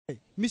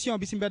mission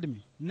bi si mbedd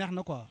mi neex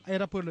na quoi ay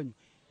rappeur lañu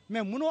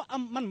mais mënoo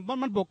am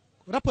man bokk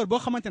rappeur boo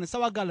xamante ne sa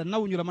waa gàlle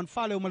nawuñu la man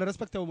faale wu ma la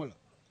respecté wu ma la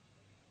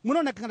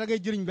mënoo nekk nga da ngay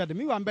jëriñ mbedd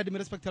mi waa mbedd mi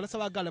respecté la sa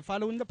waa gàlle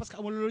faale wuñu la parce que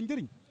amul loolu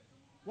njëriñ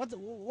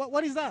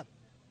what is that?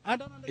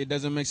 It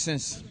doesn't make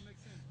sense.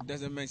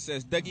 Doesn't make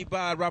sense.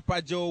 Dagiba,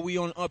 Rapadio, we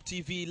on Up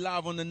TV,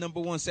 live on the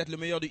 #1 set, le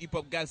meilleur de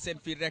hip-hop Galsen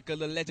Firek,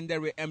 le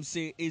legendary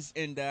MC is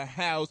in the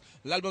house.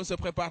 L'album se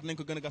prépare,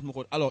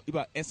 alors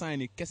Iba, instant,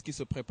 qu'est-ce qui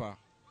se prépare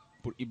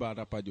pour Iba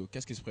Rapadio?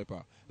 Qu'est-ce qui se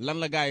prépare? Lan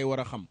la gars yi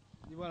wara xam?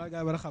 Wala gars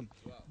yi wara xam.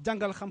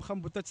 Jangal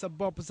xam-xam bu toj sa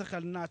bopp sa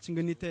xel naat ci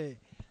nga nité.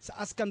 Sa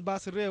askan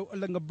baas réew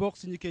ëllëg nga bokk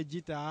si ñu koy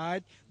jiite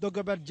aaj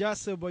dogober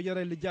jaas boo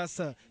yoree li jaas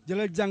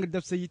jëlal jàng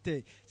def sa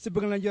yitte si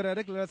bëgg lañ yoree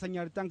rek la sa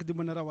ñaari tànk di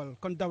mën a rawal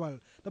kon dawal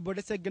te boo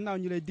desee gannaaw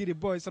ñu lay diri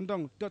booy sa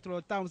ndong dootuloo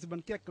taamu si ban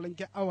kekk lañ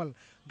koy awal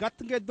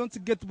gàtt ngay doon si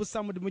gétt bu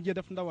sàmm di mujjee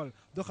def ndawal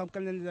doo xam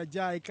kañ lañ la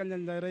jaay kañ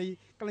lañ la rey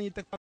kañ lañuy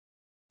teg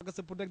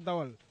sa pour rek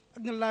dawal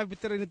ak na live bi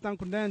tere ni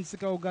tànku neen si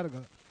kaw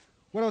garga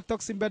waroo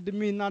toog si mbedd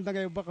mii naan da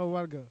ngay baxa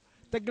warga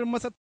teggal ma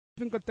sa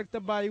fi nga ko teg te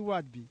bàyyi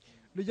waaj bi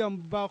lu jam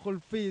baaxul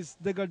fiis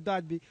dëggal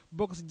daaj bi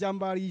bokk si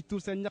jàmbaar yi tuur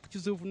seen ñax ci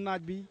suufu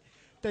naaj bi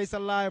tey sa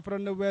laay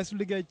faral na weesu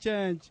liggéey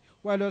change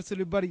waaye loolu si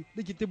lu bari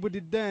di ci tibb di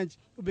denc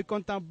ubbi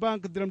comptant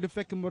banque dërëm di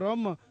fekk mu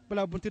romb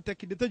balaa bunti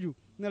tekki di tëju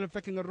ne la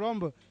fekk nga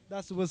romb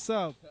that's what's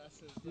up.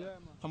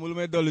 xam nga lu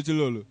may dolli ci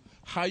loolu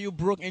how you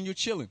broke and you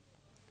chilling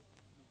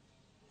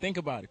think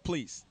about it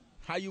please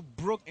how you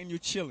broke and you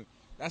chilling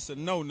that's a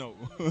no.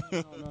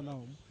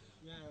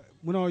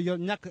 munoo yor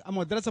ñàkk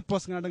amoo dara sa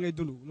poste nga da ngay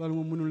dund loolu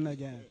moom mënul na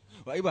gain.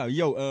 waaw Iba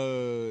yow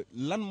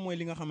lan mooy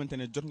li nga xamante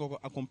ne jot nga ko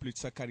accomplir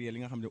sa carrière li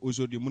nga xam ne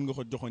aujourd'hui mën nga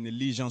ko joxoon ne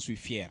lii j'en suis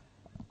fier.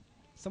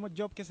 sama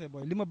job kese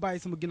booy li ma bàyyi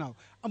sama ginnaaw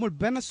amul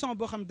benn son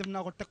boo xam ne def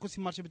naa ko teg ko si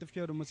marché bi def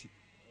fier ma si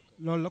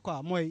loolu la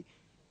quoi mooy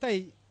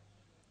tey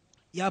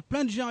y a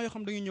plein de gens yoo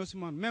xam dañuy ñëw si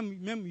man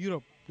même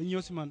Europe dañuy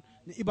ñëw si man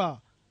ne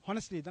Iba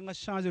honestly da nga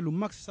changé lu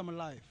mag si sama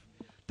life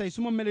tey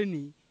su ma melee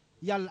nii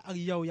yàlla ak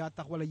yow yaa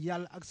tax wala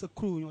yàlla ak sa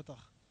crew ñoo tax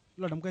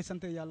loolu dama koy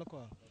sant yàlla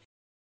quoi.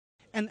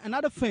 And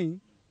another thing,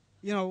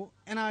 you know,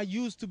 and I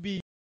used to be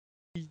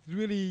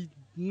really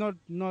not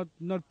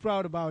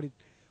proud about it.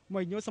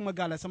 Mooy ñëw sama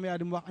gàlle sama yaay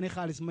di mu wax ani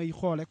xaalis may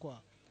xoole quoi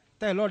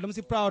tey loolu dama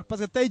si proud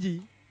parce que tey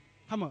jii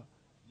xam nga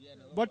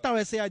boo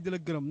tawee sa yaay di la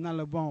gërëm naan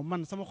la bon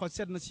man sama xol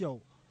seet na si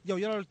yow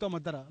yorol tooma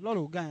dara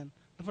loolu gaañ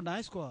dafa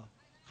nice quoi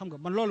xam nga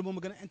man loolu moom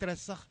ma gën a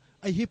intéressé sax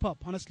ay hip hop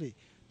honestly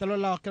te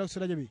loolu laa wax keroog si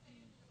rajo bi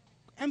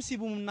MC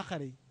bu mu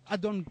naqari I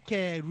don't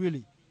care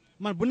really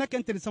man bu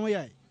nekkente ni sama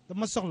yaay dafa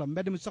ma soxla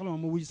mbedd mi soxla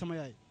ma wuji sama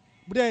yaay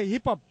bu dee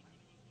hip hop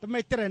dafa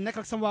may tere nekk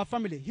ak sama waa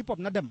famille hip hop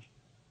na dem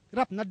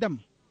rap na dem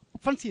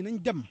fan si nañ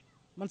dem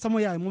man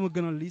sama yaay moo ma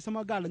gënal lii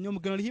sama gaal la ñoo ma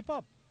gënal hip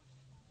hop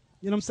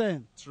you know what I'm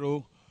saying.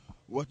 True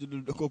wax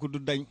du kooku du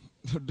dañ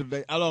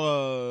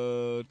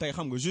alors tey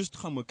xam nga juste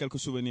xam nga quelques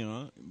souvenirs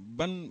ah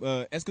ban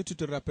est-ce que tu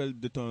te rappelles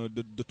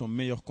de ton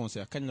meilleur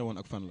concert kañ la woon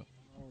ak fan la.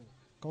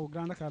 kaw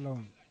Grand Dakar la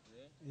woon.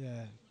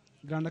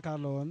 Grand Dakar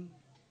la woon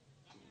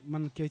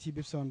man Keyti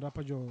Bibson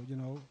Rapadio you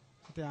know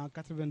c'était en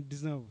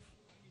 99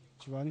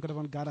 tu vois ñu ko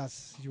defoon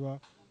garage tu vois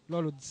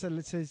loolu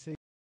c'est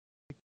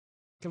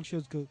quelque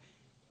chose que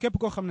képp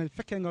koo xam ne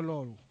fekkee nga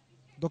loolu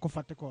doo ko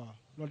fàtte quoi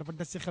loolu dafa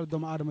des ci xel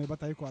doomu aadama yi ba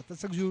tey quoi te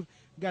chaque jour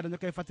gars dañu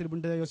koy fàttali bu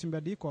ñu dee yow ci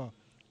mbedd yi quoi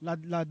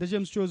la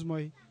deuxième chose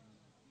mooy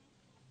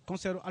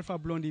concert Alpha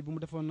Blondy bu mu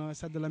defoon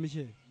Stade de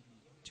l'Amitié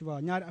tu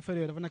vois ñaari affaires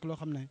yooyu dafa nekk loo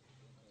xam ne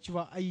tu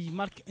vois ay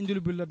marque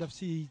indélébile la def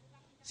ci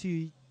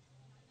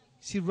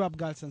rap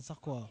Galsen sax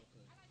quoi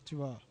tu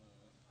vois.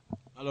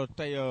 alors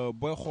tey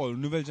booy xool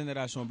nouvelle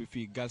génération bi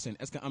fii Galsen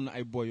est-ce que am na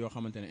ay boy yoo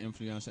xamante ne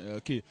influence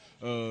kii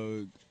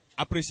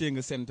apprécier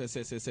nga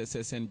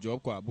seen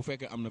job quoi bu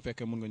fekkee am na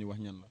fekkee mën nga ñu wax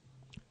ñan la.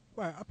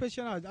 waaw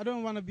apprécier naa I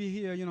don't want to be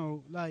here you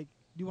know like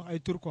di wax ay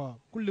tour quoi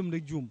ku lim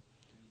rek juum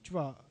tu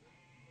vois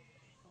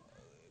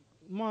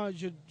moi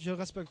je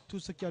respecte tout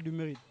ce qui a du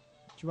mérite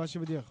tu vois je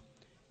veux dire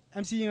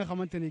MC yi nga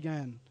xamante ni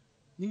gars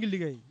ñu ngi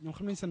liggéey ñoom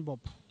xam nañ seen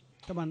bopp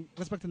te man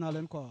respecté naa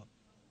leen quoi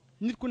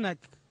nit ku nekk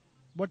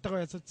boo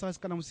taxawee sa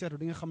kanamu seetu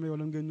di nga xam ne yow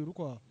lan ngay nuru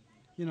quoi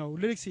you know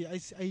lyrics yi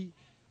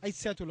ay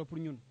seetu la pour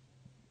ñun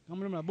xam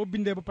nga boo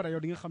bindee ba pare yow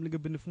di nga xam li nga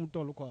bind fu mu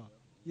toll quoi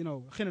you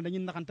know xëy na dañuy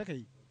naxante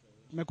kay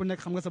mais ku nekk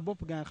xam nga sa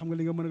bopp gars xam nga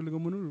li nga mën ak li nga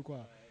mënul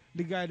quoi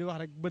li gars yi di wax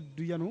rek bët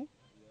du yanu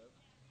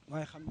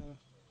waaye xam na.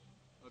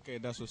 ok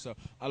that's what's up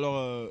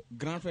alors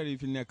grand frère yi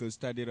fi nekk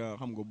c'est-à-dire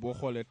xam nga boo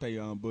xoolee tey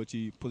ba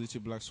ci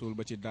Positive Black Soul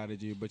ba ci Daara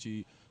ji ba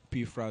ci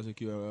P Phrase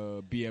ki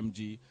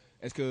BMG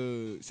est-ce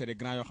que c'est des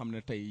grands yoo xam ne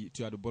tey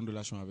tu as de bonnes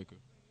relations avec eux.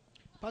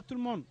 Pas tout le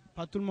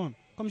monde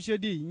comme j'ai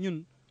dit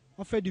ñun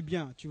on fait du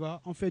bien tu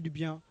vois on fait du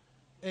bien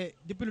et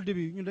depuis le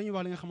début ñun dañuy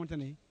wax li nga xamante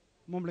ne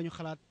moom la ñu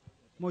xalaat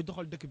mooy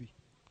doxal dëkk bi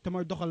te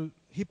mooy doxal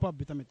hip hop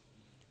bi tamit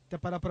te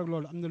par rapport ak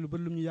loolu am na lu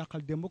bëri lu ñu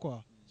yàqal démb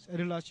quoi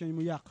relation yi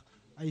mu yàq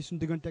ay suñu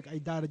diggante ak ay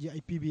Daara ji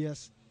ay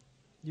PBS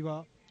tu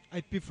vois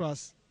ay P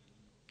Phrase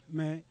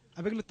mais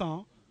avec le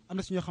temps am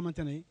na si ñoo xamante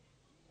ne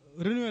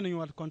renoué nañu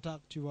waat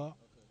contact tu vois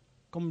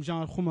comme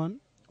genre Xuman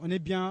on est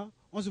bien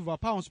on se voit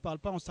pas on se parle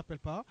pas on s'appelle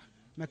pas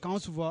mais quand on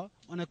se voit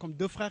on est comme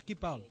deux frères qui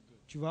parlent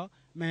tu vois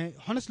mais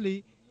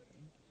honestly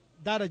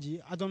daara ji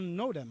I don't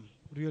know them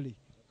really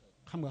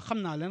xam nga xam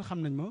naa leen xam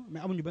nañ ma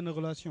mais amuñu benn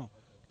relation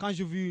quand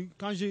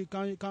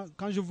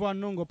je vois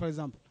Nongo par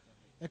exemple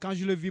et quand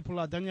je l'ai vu pour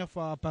la dernière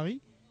fois à Paris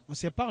on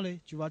s'est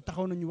parlé tu vois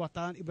taxaw nañu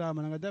waxtaan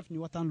Ibrahima na nga def ñu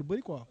waxtaan lu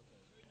bëri quoi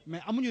mais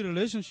amuñu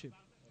relationship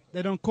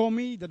they don't call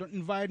me they don't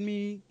invite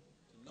me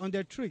on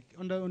their trick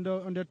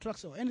on their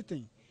trucks or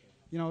anything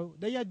you know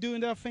they are doing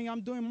their thing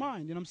I'm doing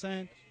mine you know what I'm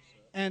saying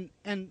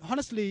and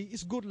honestly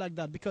it's good like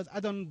that because I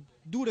don't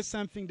do the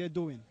same thing they're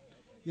doing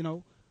you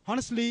know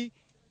honestly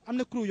am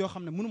na crew yoo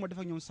xam ne mënu ma def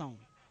ak ñoom sound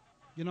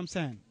you know what I'm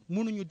saying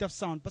mënuñu def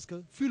sound parce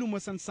que fiilu ma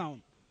seen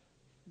sound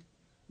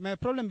mais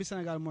problème bi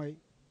Sénégal mooy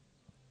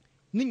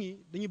nit ñi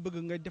dañuy bëgg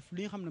ngay def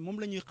li nga xam ne moom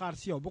la ñuy xaar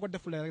si yow boo ko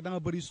defulee rek da nga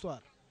bëri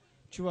histoire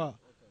tu vois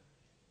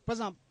par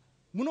exemple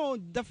mënoo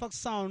def ak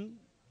sound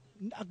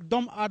ak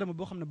doomu aadama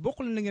boo xam ne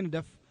bokkul la ngeen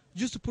def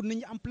juste pour nit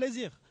ñi am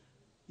plaisir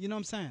you know what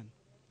I'm saying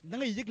da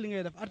ngay yëg li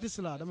ngay def artiste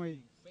la damay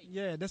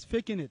yeah that's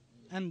faking it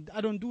and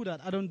I don't do that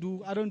I don't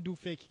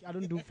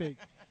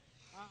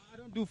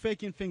do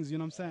faking things you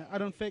know what I'm saying I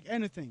don't fake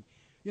anything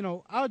you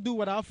know I'll do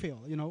what I feel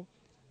you know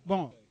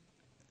bon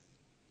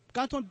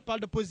quand on parle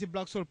de Positive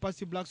Black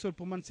Soul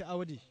pour moi c'est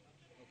Y.Dee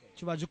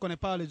tu vois je connais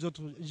pas les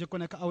autres je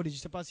connais que Y.Dee je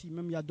sais pas si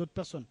même il y a d'autres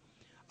personnes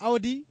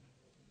Y.Dee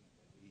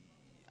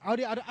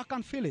I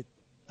can't feel it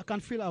I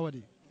can't feel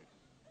Y.Dee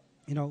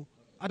you know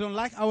I don't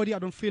like Y.Dee I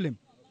don't feel him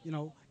you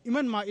know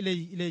humainement il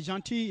est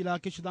gentil il a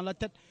quelque chose dans la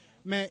tête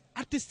mais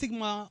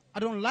artistiquement I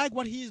don't like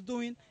what he is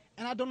doing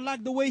and I don't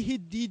like the way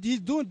he's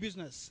doing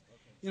business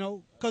you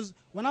know because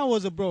when I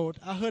was abroad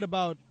I heard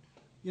about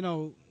you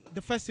know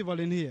the festival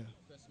in here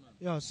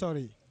yeah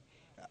sorry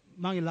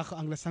maa ngi làkk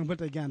anglais sang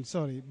but again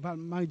sorry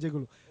maa ngi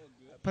jégalu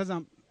par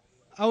exemple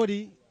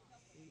Y.Dee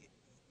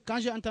quand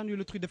j'ai entendu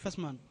le truc de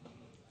Festman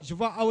je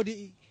vois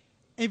Y.Dee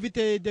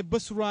inviter des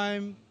Bus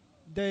Rhyme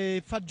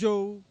des Fat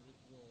Joe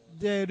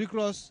des Rick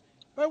Ross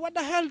but what the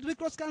hell Rick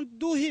Ross can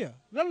do here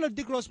lan la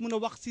Rick Ross mën a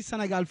wax si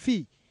Sénégal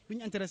fii lu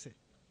ñu intéressé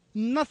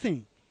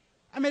nothing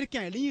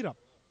américain li ñuy rap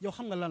yow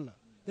xam nga lan la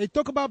they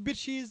talk about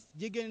bitches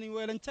jigéen ñi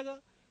woy leen caga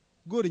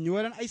góor ñi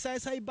woy leen ay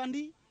saay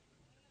bandi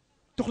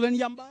tux leen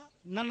yamba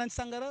nan leen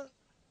sangara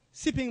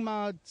sipping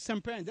ma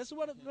champagne that's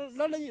what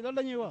loolu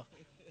la ñuy wax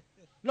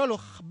loolu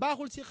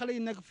baaxul si xale yi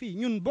nekk fii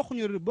ñun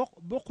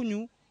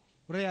bokkuñu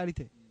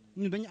réalité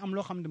ñun dañu am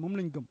loo xam ne moom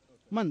lañ gëm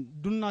man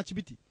dund naa ci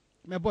biti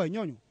mais booy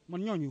ñooñu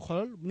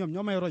xoolal ñoom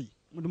ñoo may roy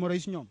man du ma roy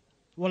si ñoom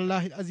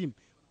wallahi azim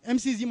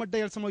MCs yi ma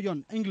dayal sama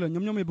yoon England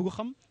ñoom ñoo may bëgg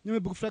xam ñoo may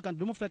bëgg fréquente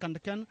du ma fréquente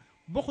kenn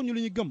bokkuñu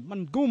lu ñu gëm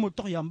man gëmuma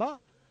tox yamba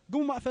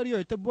gëmuma affaire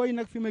yooyu te booy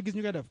nag fi may gis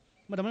ñu koy def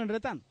ma dama leen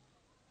retaan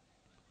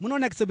mënoo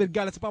nekk sa biir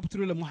gaale sa Papa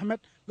Touré la Mohamed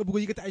nga bëgg a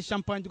yëkkati ay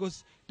champagne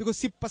di ko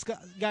sip parce que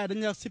gars yi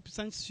dañuy wax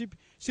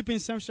sipping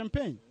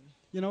champagne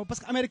you know parce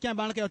que américain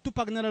baa nga koy wax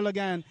Tupac ne la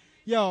gars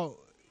yow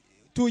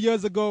 2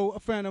 years ago a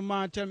friend of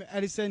mine tell me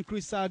Alice and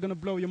Chris are gonna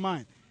blow your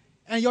mind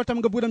and yow tam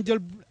nga bëgg dem jël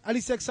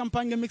Alice ak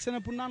champagne nga mixé na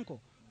pour naan ko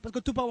parce que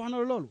Tupac wax na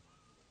la loolu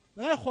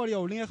da ngay xool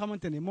yow li nga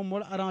xamante ni moom moo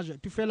la arrangé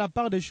tu fais la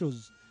part des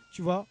choses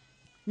tu vois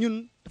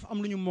ñun dafa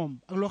am lu ñu moom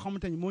ak loo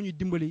xamante ni moo ñuy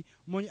dimbali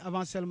moo ñu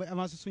avancé mooy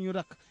avancé suñu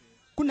rakk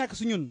ku nekk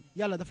su ñun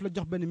yàlla dafa la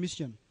jox benn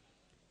mission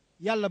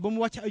yàlla ba mu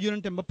wàcc ay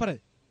yonentam ba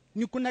pare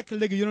ñu ku nekk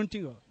léegi yonenti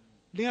nga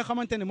li nga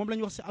xamante ne moom la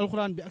ñu wax si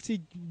alxuraan bi ak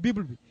si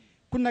bible bi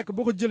ku nekk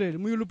boo ko jëlee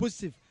muy lu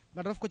positif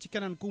nga def ko ci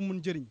keneen ku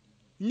mun jëriñ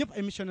ñëpp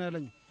ay missionnaire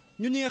lañu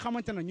ñun ñi nga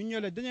xamante ne ñun ñoo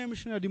les derniers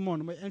missionnaires du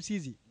monde mooy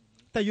MCs yi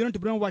tey yonent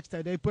bi doon wàcc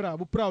tey day para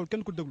bu paraawul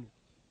kenn ko déglu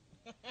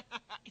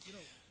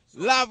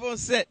live on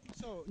set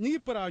so ñu ngi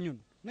para ñun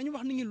nañu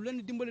wax nit ñi lu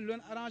leen dimbali lu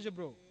leen arrangé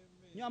bro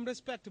ñu am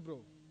respect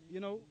bro you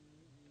know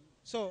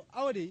so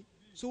Y.Dee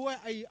su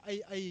woowee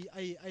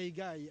ay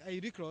gars yi ay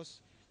Rick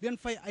Ross di leen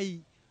fay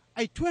ay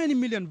 20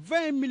 millions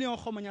 20 millions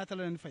xaw ma ñaata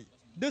la leen fay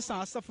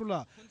 200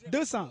 astafurlah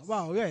 200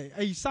 waaw yooyu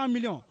ay 100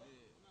 millions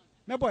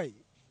mais boy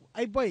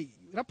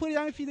rappeurs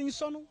yaa ngi fii dañu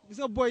sonn gis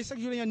nga boy chaque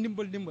jour dañu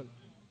ndimbal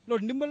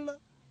loolu ndimbal la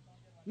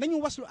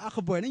nañu waslu ak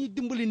boy nañu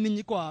dimbali nit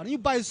ñi quoi nañu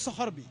bàyyi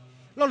soxor bi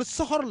loolu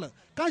soxor la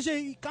quand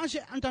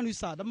j'ai entendu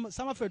ça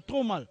ça m'a fait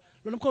trop mal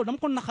loolu dama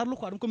ko naqarlu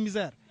quoi dama ko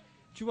misère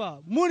tu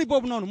vois moo ni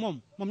boobu noonu moom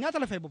ñaata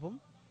la fay boppam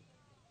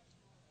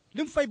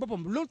li mu fay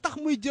boppam loolu tax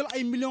muy jël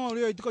ay millions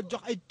yooyu di ko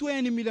jox ay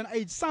 20 millions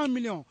ay 100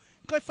 millions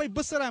koy fay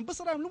bësaraam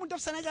lu mu def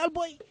Sénégal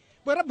booy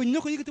rab bi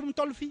ñoo ko yëkkati ba mu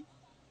toll fii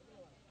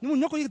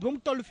ñoo ko yëkkati ba mu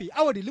toll fii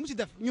Y.Dee li mu si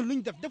def ñun lu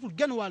ñu def deful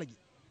genn wàll gi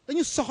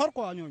dañu soxor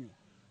quoi ñooñu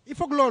il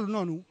faut que loolu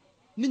noonu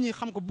nit ñi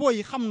xam ko booy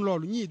yi xam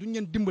loolu ñii duñu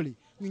leen dimbali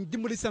ñu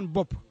dimbali seen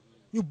bopp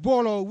ñu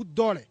booloo wut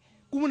doole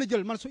ku mën a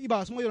jël man su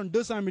Iba su ma yoroon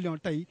 200 millions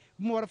tey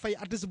bu ma war a fay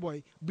artiste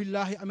booy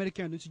billahi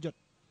américain duñu si jot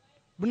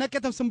bu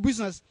nekkee tam sama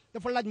business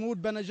dafa laaj ma wut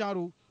benn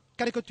genre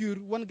caricature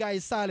wan gars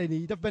yi saale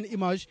nii def benn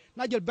image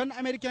naa jël benn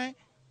américain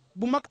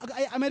bu mag ak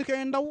ay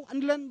américains ndaw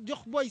andi leen jox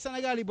booy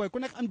Sénégal yi booy ku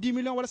nekk am 10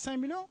 millions wala 5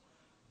 millions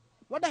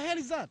what the hell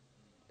is that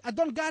I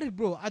don't got it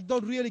bro I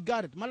don't really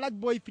got it ma laaj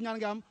booy fi ñaan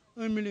nga am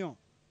 1 million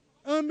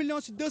 1 million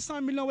si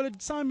 200 millions wala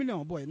 100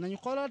 millions booy nañu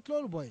xoolaat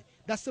loolu booy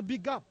that's a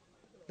big gap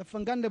dafa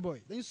ngande booy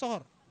dañu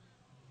soxor